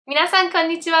Minasan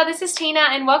konnichiwa, this is Tina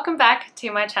and welcome back to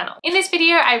my channel. In this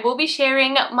video I will be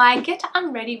sharing my get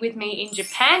unready with me in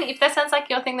Japan. If that sounds like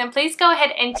your thing, then please go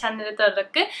ahead and channel登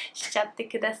録 shichatte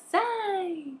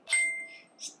kudasai.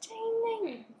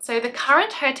 So the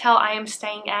current hotel I am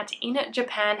staying at in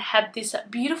Japan had this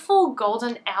beautiful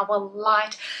golden hour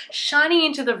light shining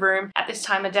into the room at this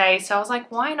time of day. So I was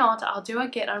like, why not? I'll do a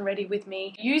get unready with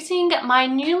me using my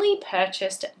newly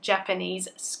purchased Japanese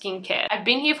skincare. I've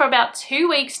been here for about 2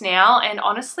 weeks now, and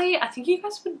honestly, I think you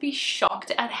guys would be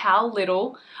shocked at how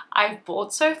little I've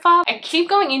bought so far. I keep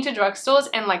going into drugstores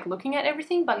and like looking at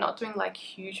everything but not doing like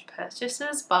huge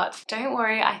purchases, but don't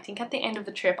worry, I think at the end of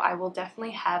the trip I will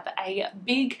definitely have a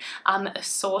big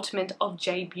assortment of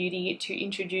J Beauty to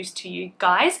introduce to you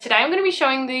guys. Today I'm going to be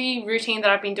showing the routine that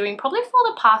I've been doing probably for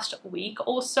the past week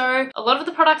or so. A lot of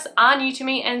the products are new to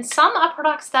me and some are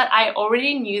products that I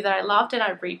already knew that I loved and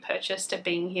I repurchased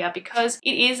being here because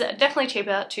it is definitely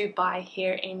cheaper to buy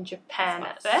here in Japan.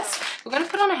 First, we're going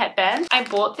to put on a headband. I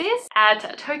bought this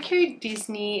at Tokyo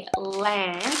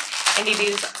Disneyland and it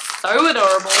is so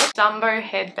adorable. Dumbo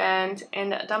headband,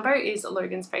 and Dumbo is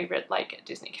Logan's favorite like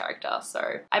Disney character,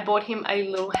 so I bought him a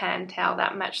little hand towel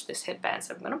that matched this headband,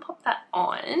 so I'm gonna pop that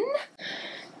on.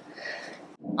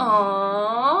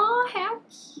 Oh, how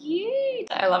cute.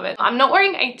 I love it. I'm not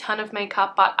wearing a ton of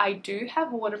makeup, but I do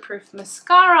have waterproof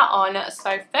mascara on.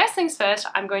 So first things first,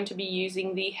 I'm going to be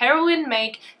using the Heroine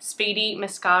Make Speedy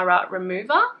Mascara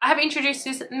Remover. I have introduced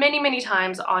this many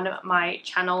times on my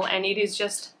channel and it is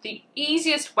just the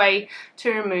easiest way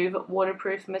to remove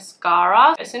waterproof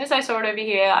mascara. As soon as I saw it over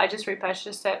here, I just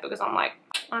repurchased it because I'm like,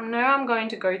 I know I'm going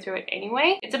to go through it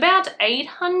anyway. It's about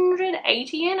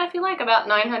 880 yen, I feel like, about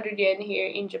 900 yen here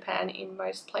in Japan in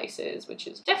most places, which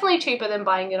is definitely cheaper than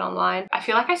buying it online. I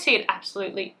feel like I see it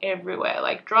absolutely everywhere,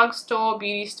 like drugstore,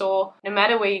 beauty store, no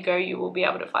matter where you go, you will be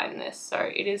able to find this. So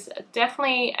it is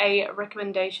definitely a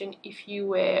recommendation if you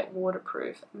wear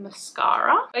waterproof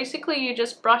mascara. Basically, you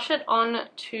just brush it on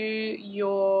to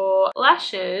your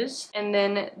lashes and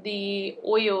then the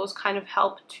oils kind of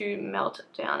help to melt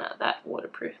down that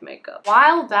waterproof makeup.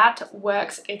 While that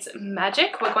works its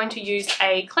magic, we're going to use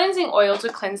a cleansing oil to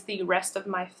cleanse the rest of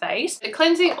my face. The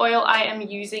cleansing oil I am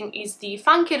using is the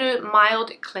Fancl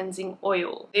Mild Cleansing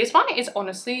Oil. This one is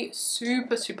honestly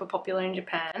super popular in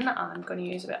Japan. I'm going to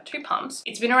use about 2 pumps.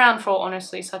 It's been around for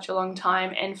honestly such a long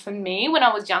time, and for me, when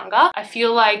I was younger, I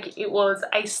feel like it was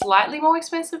a slightly more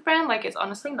expensive brand. Like, it's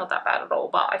honestly not that bad at all,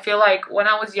 but I feel like when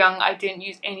I was young, I didn't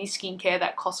use any skincare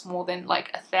that cost more than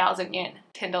like 1,000 yen.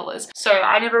 $10. So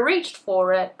I never reached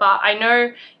for it, but I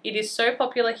know it is so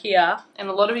popular here and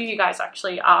a lot of you guys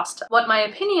actually asked what my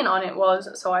opinion on it was,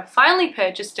 so I finally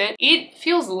purchased it. It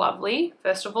feels lovely.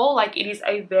 First of all, like, it is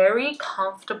a very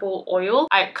comfortable oil.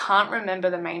 I can't remember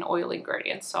the main oil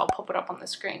ingredients, so I'll pop it up on the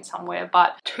screen somewhere,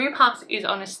 but 2 pumps is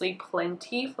honestly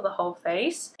plenty for the whole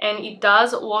face, and it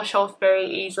does wash off very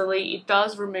easily. It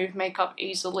does remove makeup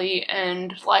easily,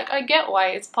 and like, I get why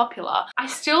it's popular. I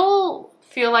still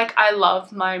feel like I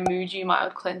love my MUJI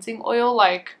mild cleansing oil.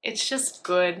 Like, it's just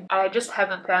good. I just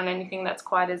haven't found anything that's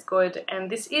quite as good, and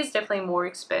this is definitely more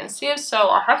expensive, so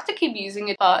I'll have to keep using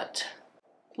it, but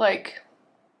like,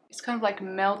 it's kind of like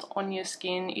melt on your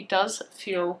skin. It does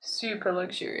feel super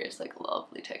luxurious, like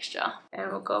lovely texture.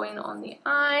 And we'll go in on the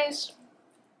eyes.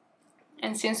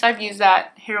 And since I've used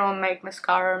that Heroine Make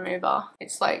Mascara Remover,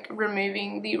 it's like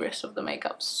removing the rest of the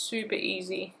makeup super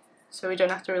easy. So we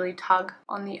don't have to really tug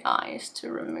on the eyes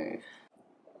to remove,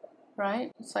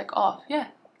 right? It's like off, yeah.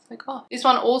 Like, oh. This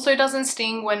one also doesn't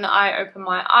sting when I open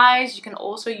my eyes. You can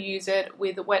also use it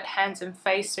with wet hands and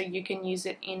face, so you can use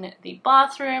it in the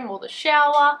bathroom or the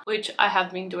shower, which I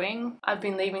have been doing. I've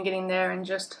been leaving it in there and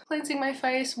just cleansing my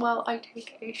face while I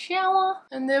take a shower.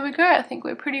 And there we go. I think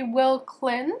we're pretty well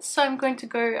cleansed, so I'm going to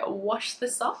go wash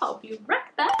this off. I'll be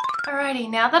right back. Alrighty,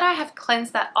 now that I have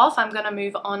cleansed that off, I'm going to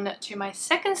move on to my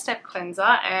second step cleanser,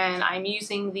 and I'm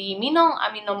using the Minon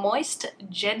Amino Moist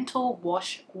Gentle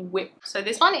Wash Whip. So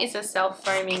this one is a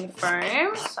self-foaming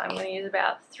foam, so I'm going to use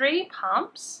about 3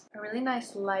 pumps. A really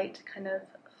nice light kind of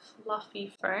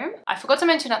fluffy foam. I forgot to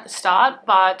mention at the start,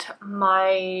 but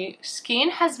my skin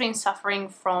has been suffering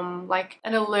from like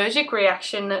an allergic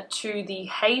reaction to the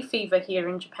hay fever here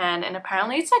in Japan, and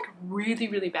apparently it's like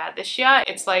really bad this year.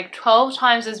 It's like 12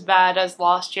 times as bad as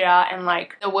last year and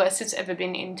like the worst it's ever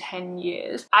been in 10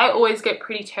 years. I always get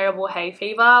pretty terrible hay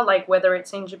fever, like whether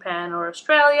it's in Japan or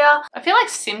Australia. I feel like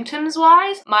symptoms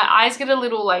wise, my eyes get a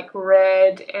little like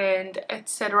red and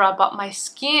etc, but my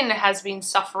skin has been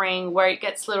suffering where it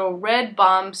gets little little red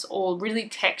bumps or really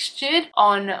textured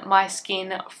on my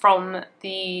skin from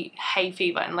the hay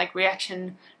fever and like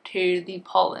reaction to the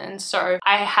pollen. So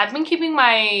I have been keeping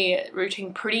my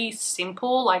routine pretty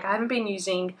simple. Like I haven't been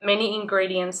using many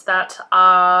ingredients that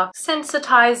are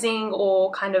sensitizing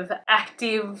or kind of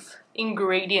active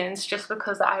ingredients, just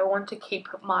because I want to keep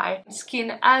my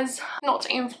skin as not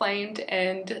inflamed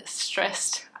and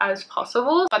stressed as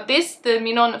possible. But the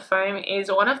Minon foam is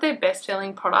one of their best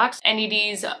selling products, and it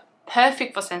is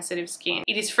perfect for sensitive skin.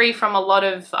 It is free from a lot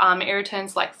of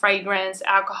irritants like fragrance,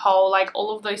 alcohol, like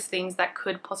all of those things that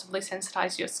could possibly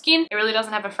sensitize your skin. It really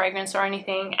doesn't have a fragrance or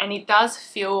anything, and it does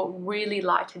feel really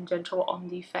light and gentle on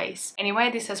the face.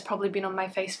 Anyway, this has probably been on my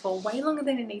face for way longer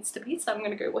than it needs to be, so I'm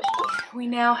gonna go wash it. We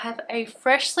now have a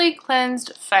freshly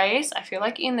cleansed face. I feel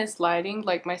like in this lighting,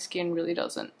 like my skin really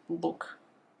doesn't look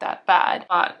that bad,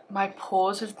 but my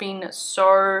pores have been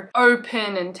so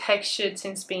open and textured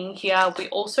since being here. We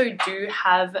also do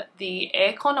have the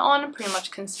aircon on pretty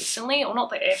much consistently, or not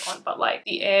the aircon, but like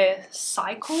the air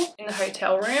cycle in the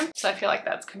hotel room, so I feel like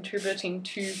that's contributing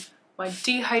to my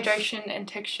dehydration and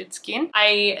textured skin.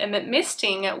 I am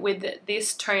misting with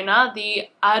this toner, the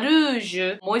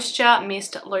Arouge Moisture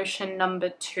Mist Lotion number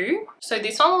 2. So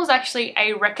this one was actually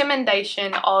a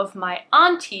recommendation of my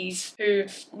auntie's who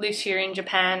lives here in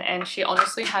Japan, and she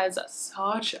honestly has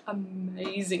such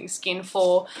amazing skin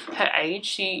for her age.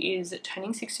 She is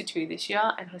turning 62 this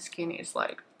year and her skin is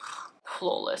like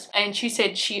flawless, and she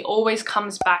said she always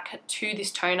comes back to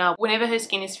this toner whenever her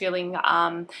skin is feeling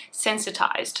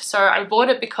sensitized. So I bought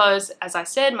it because, as I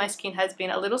said, my skin has been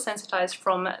a little sensitized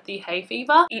from the hay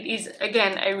fever. It is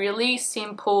again a really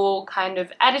simple kind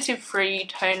of additive free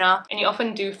toner, and you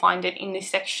often do find it in this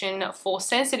section for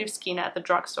sensitive skin at the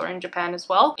drugstore in Japan as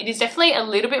well. It is definitely a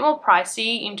little bit more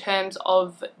pricey in terms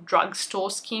of drugstore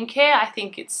skincare. I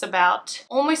think it's about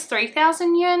almost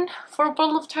 3,000 yen for a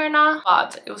bottle of toner,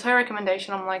 but it was her recommendation.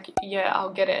 I'm like, yeah,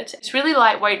 I'll get it. It's really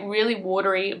lightweight, really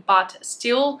watery, but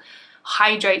still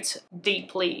hydrates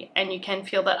deeply, and you can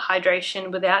feel that hydration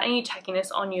without any tackiness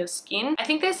on your skin. I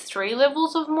think there's 3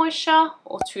 levels of moisture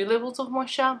or 2 levels of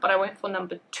moisture, but I went for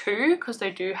number 2 because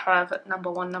they do have number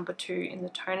 1, number 2 in the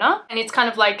toner, and it's kind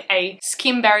of like a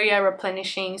skin barrier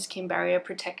replenishing, skin barrier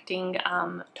protecting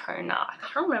toner. I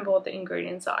can't remember what the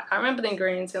ingredients are. I can't remember the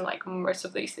ingredients in like most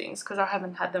of these things because I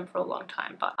haven't had them for a long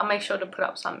time, but I'll make sure to put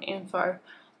up some info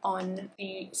on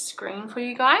the screen for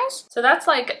you guys. So that's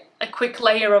like a quick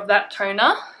layer of that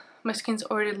toner. My skin's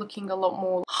already looking a lot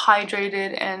more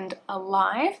hydrated and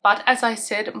alive, but as I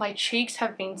said, my cheeks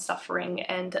have been suffering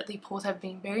and the pores have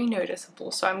been very noticeable,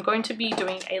 so I'm going to be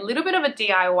doing a little bit of a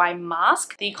DIY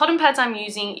mask. The cotton pads I'm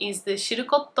using is the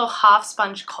Silcot half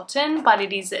sponge cotton, but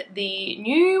it is the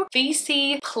new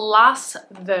VC Plus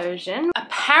version.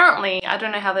 Apparently, I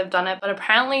don't know how they've done it, but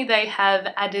apparently they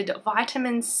have added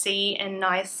vitamin C and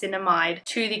niacinamide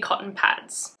to the cotton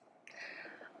pads.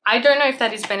 I don't know if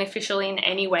that is beneficial in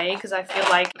any way, because I feel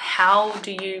like, how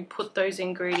do you put those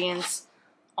ingredients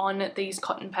on these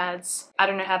cotton pads? I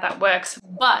don't know how that works,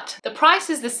 but the price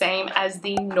is the same as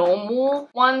the normal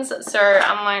ones, so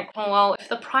I'm like, well, if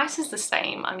the price is the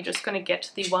same, I'm just going to get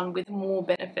the one with more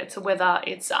benefits, whether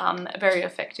it's very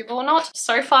effective or not.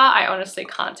 So far, I honestly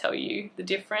can't tell you the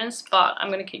difference, but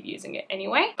I'm going to keep using it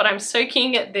anyway. But I'm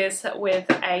soaking this with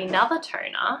another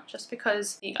toner just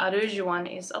because the Arouge one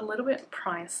is a little bit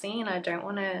pricey and I don't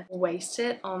want to waste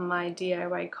it on my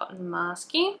DIY cotton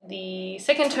masking. The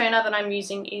second toner that I'm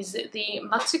using is the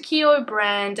Matsukiyo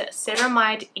brand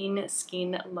Ceramide In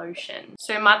Skin Lotion.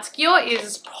 So Matsukiyo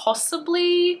is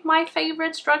possibly my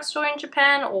favorite drugstore in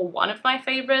Japan, or one of my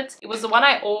favorites. It was the one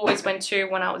I always went to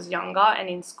when I was younger and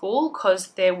in school, because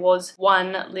there was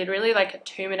one literally like a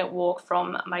 2-minute walk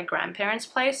from my grandparents'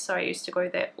 place, so I used to go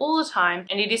there all the time,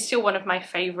 and it is still one of my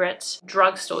favorite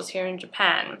drugstores here in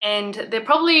Japan. And they're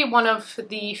probably one of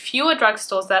the fewer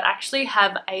drugstores that actually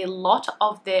have a lot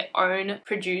of their own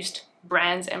produced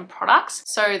brands and products.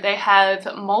 So they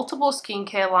have multiple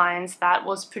skincare lines that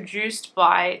was produced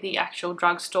by the actual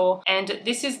drugstore, and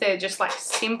this is their just like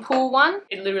simple one.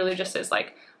 It literally just says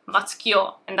like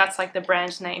Matsukiyo, and that's like the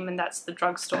brand name and that's the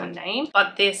drugstore name.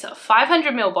 But this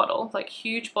 500ml bottle, like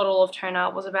huge bottle of toner,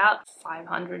 was about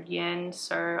 500 yen,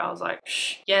 so I was like,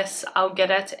 yes, I'll get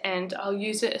it and I'll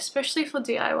use it, especially for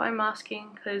DIY masking,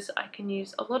 because I can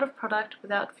use a lot of product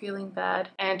without feeling bad.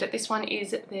 And this one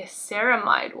is the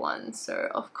ceramide one, so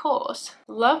of course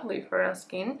lovely for our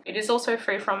skin. It is also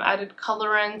free from added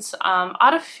colorants,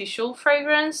 artificial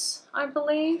fragrance, I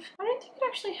believe. I don't think it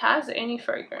actually has any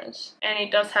fragrance, and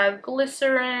it does have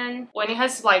glycerin. When it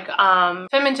has like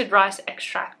fermented rice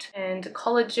extract and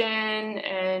collagen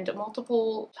and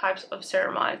multiple types of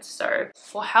ceramides. So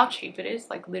for how cheap it is,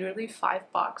 like literally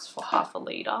 $5 for half a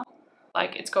liter.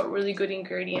 Like, it's got really good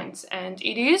ingredients and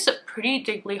it is pretty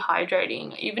deeply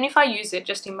hydrating. Even if I use it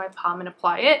just in my palm and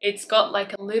apply it, it's got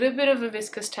like a little bit of a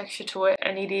viscous texture to it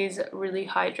and it is really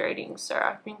hydrating. So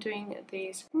I've been doing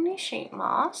these mini sheet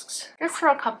masks just for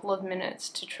a couple of minutes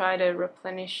to try to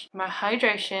replenish my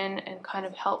hydration and kind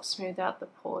of help smooth out the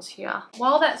pores here.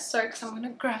 While that soaks, I'm going to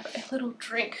grab a little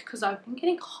drink because I've been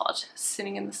getting hot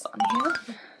sitting in the sun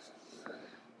here.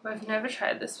 I've never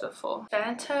tried this before.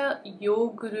 Fanta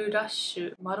Yoguru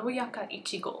Rashu Maroyaka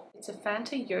Ichigo. It's a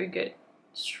Fanta yogurt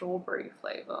strawberry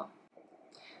flavor.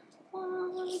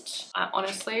 What?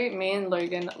 Honestly, me and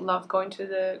Logan love going to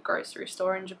the grocery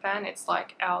store in Japan. It's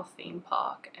like our theme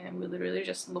park and we literally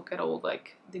just look at all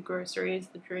like the groceries,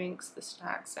 the drinks, the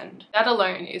snacks, and that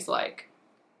alone is like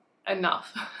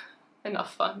enough.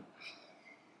 Enough fun.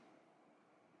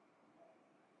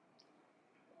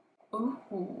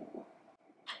 Ooh.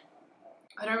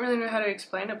 I don't really know how to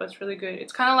explain it, but it's really good.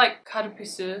 It's kind of like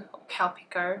karapusu or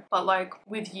calpico, but like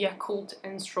with Yakult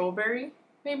and strawberry,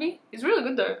 maybe. It's really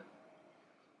good though.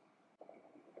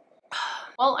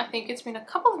 Well, I think it's been a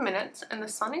couple of minutes and the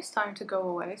sun is starting to go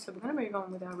away, so we're going to move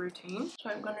on with our routine.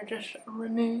 So I'm going to just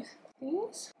remove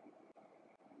these.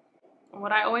 And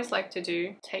what I always like to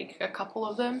do, take a couple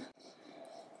of them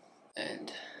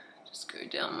and just go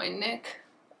down my neck.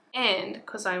 And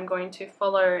because I'm going to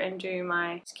follow and do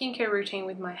my skincare routine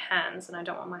with my hands and I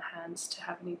don't want my hands to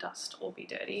have any dust or be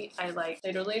dirty, I like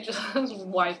literally just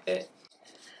wipe it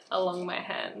along my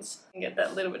hands and get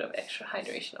that little bit of extra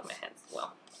hydration on my hands as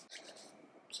well.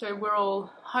 So we're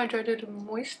all hydrated and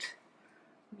moist.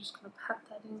 I'm just going to pat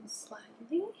that in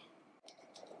slightly.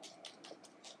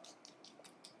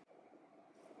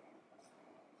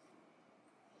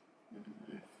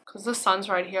 Because the sun's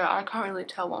right here, I can't really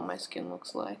tell what my skin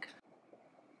looks like.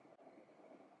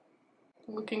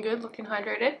 Looking good, looking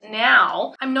hydrated.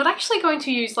 Now, I'm not actually going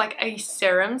to use like a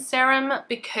serum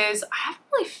because I haven't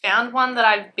really found one that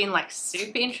I've been like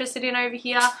super interested in over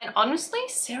here. And honestly,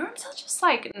 serums are just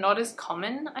like not as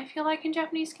common, I feel like, in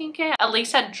Japanese skincare. At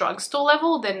least at drugstore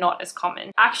level, they're not as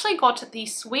common. I actually got the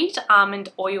sweet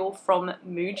almond oil from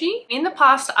MUJI. In the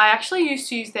past, I actually used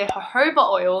to use their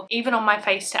jojoba oil even on my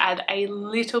face to add a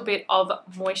little bit of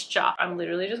moisture. I'm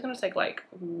literally just going to take like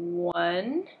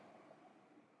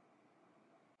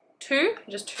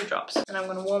just two drops, and I'm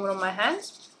going to warm it on my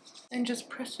hands and just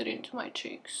press it into my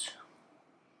cheeks.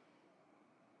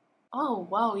 Oh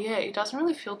wow, yeah, it doesn't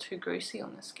really feel too greasy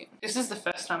on the skin. This is the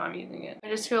first time I'm using it. I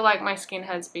just feel like my skin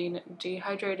has been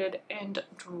dehydrated and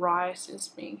dry since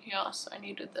being here, so I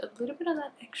needed a little bit of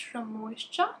that extra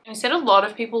moisture. Instead, a lot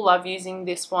of people love using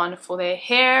this one for their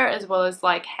hair as well as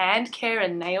like hand care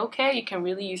and nail care. You can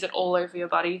really use it all over your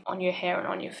body, on your hair and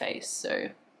on your face, so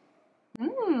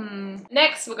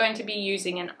Next, we're going to be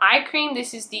using an eye cream.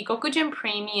 This is the Gokujyun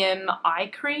Premium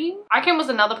Eye Cream. Eye cream was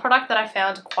another product that I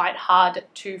found quite hard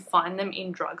to find them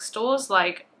in drugstores.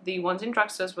 Like, the ones in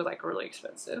drugstores were like really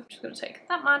expensive. I'm just going to take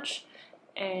that much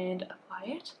and apply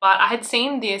it. But I had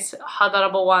seen this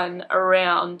Hada one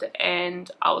around and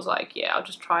I was like, yeah, I'll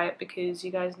just try it because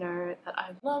you guys know that I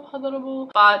love Hada,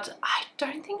 but I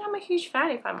don't think I'm a huge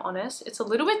fan, if I'm honest. It's a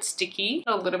little bit sticky.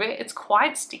 Not a little bit, it's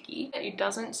quite sticky. It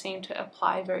doesn't seem to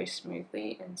apply very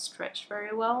smoothly and stretch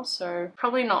very well, so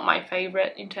probably not my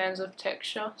favorite in terms of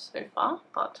texture so far,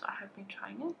 but I have been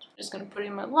trying it. I'm just going to put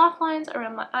in my laugh lines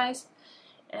around my eyes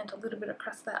and a little bit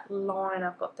across that line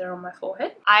I've got there on my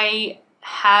forehead. I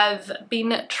have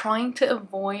been trying to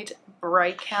avoid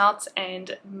breakouts,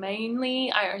 and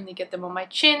mainly I only get them on my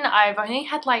chin. I've only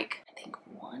had like, I think,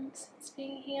 one since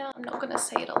being here. I'm not going to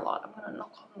say it a lot. I'm going to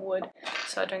knock on wood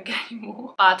so I don't get any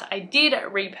more. But I did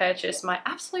repurchase my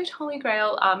absolute holy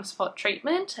grail spot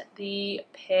treatment, the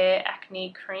Pear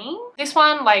Acne Cream. This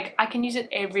one, like, I can use it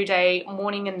every day,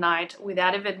 morning and night,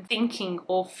 without even thinking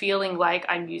or feeling like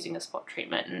I'm using a spot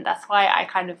treatment. And that's why I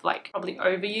kind of like probably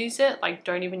overuse it, like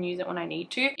don't even use it when I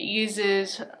need to. It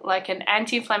uses like an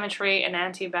anti-inflammatory and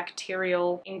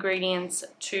antibacterial ingredients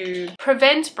to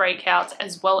prevent breakouts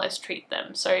as well as treat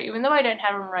them. So even though I don't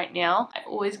have them right now, I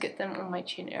always get them on my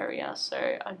chin area.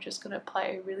 So I'm just going to apply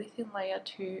a really thin layer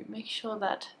to make sure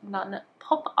that none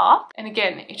pop up. And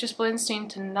again, it just blends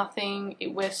into nothing.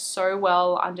 It wears so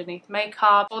well underneath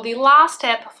makeup. For the last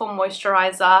step, for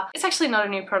moisturizer, it's actually not a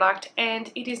new product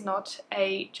and it is not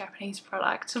a Japanese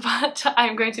product, but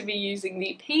I'm going to be using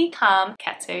the P.CALM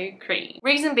Cato cream.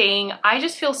 Reason being, I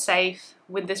just feel safe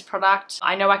with this product.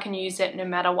 I know I can use it no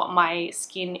matter what my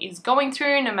skin is going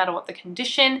through, no matter what the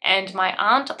condition. And my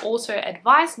aunt also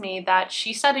advised me that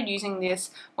she started using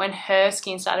this when her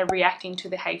skin started reacting to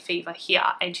the hay fever here,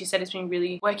 and she said it's been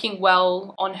really working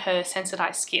well on her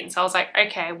sensitized skin. So I was like,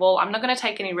 okay, well, I'm not going to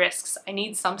take any risks. I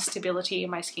need some stability in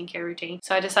my skincare routine.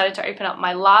 So I decided to open up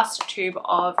my last tube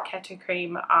of Cato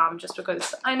cream just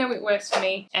because I know it works for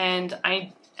me, and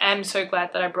I am so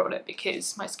glad that I brought it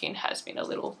because my skin has been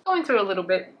going through a little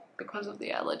bit because of the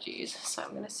allergies. So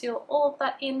I'm going to seal all of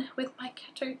that in with my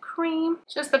Cato cream.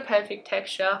 Just the perfect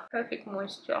texture, perfect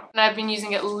moisture. And I've been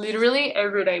using it literally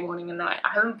every day, morning and night. I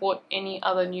haven't bought any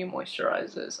other new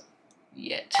moisturizers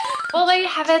yet. Well, there you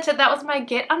have it. That was my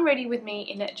get unready with me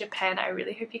in Japan. I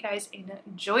really hope you guys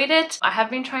enjoyed it. I have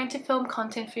been trying to film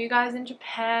content for you guys in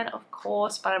Japan, of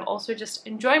course, but I'm also just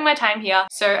enjoying my time here.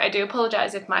 So I do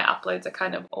apologize if my uploads are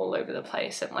kind of all over the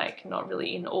place and like not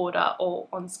really in order or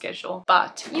on schedule.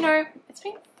 But you know, it's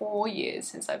been 4 years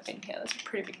since I've been here. That's a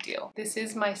pretty big deal. This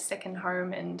is my second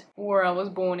home and where I was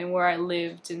born and where I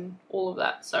lived and all of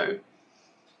that. So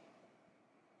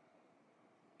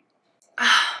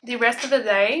the rest of the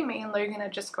day, me and Logan are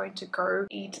just going to go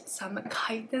eat some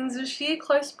kaiten sushi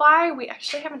close by. We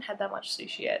actually haven't had that much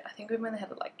sushi yet. I think we've only had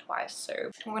it like twice. So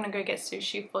we're gonna go get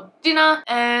sushi for dinner.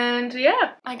 And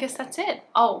yeah, I guess that's it.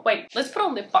 Oh wait, let's put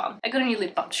on lip balm. I got a new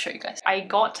lip balm to show you guys. I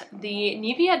got the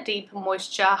Nivea Deep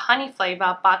Moisture Honey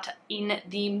flavor, but in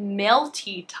the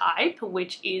Melty type,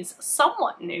 which is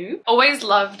somewhat new. Always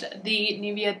loved the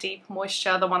Nivea Deep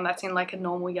Moisture, the one that's in like a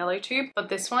normal yellow tube. But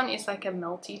this one is like a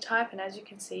melty type, and as you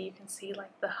can see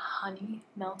like the honey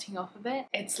melting off of it.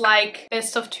 It's like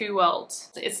best of two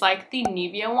worlds. It's like the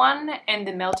Nivea one and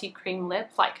the Melty cream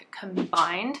lip like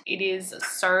combined. It is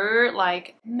so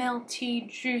like melty,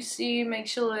 juicy,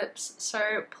 makes your lips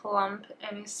so plump,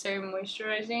 and is so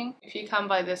moisturizing. If you can't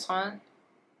buy this one,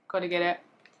 gotta get it.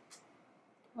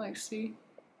 Like, see,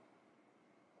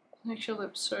 makes your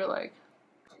lips so like,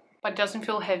 but doesn't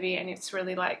feel heavy, and it's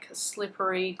really like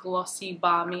slippery, glossy,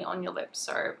 balmy on your lips.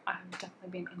 So I've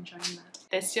definitely been enjoying that.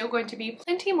 There's still going to be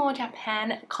plenty more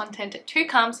Japan content to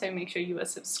come, so make sure you are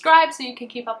subscribed so you can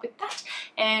keep up with that,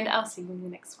 and I'll see you in the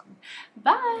next one.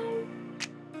 Bye!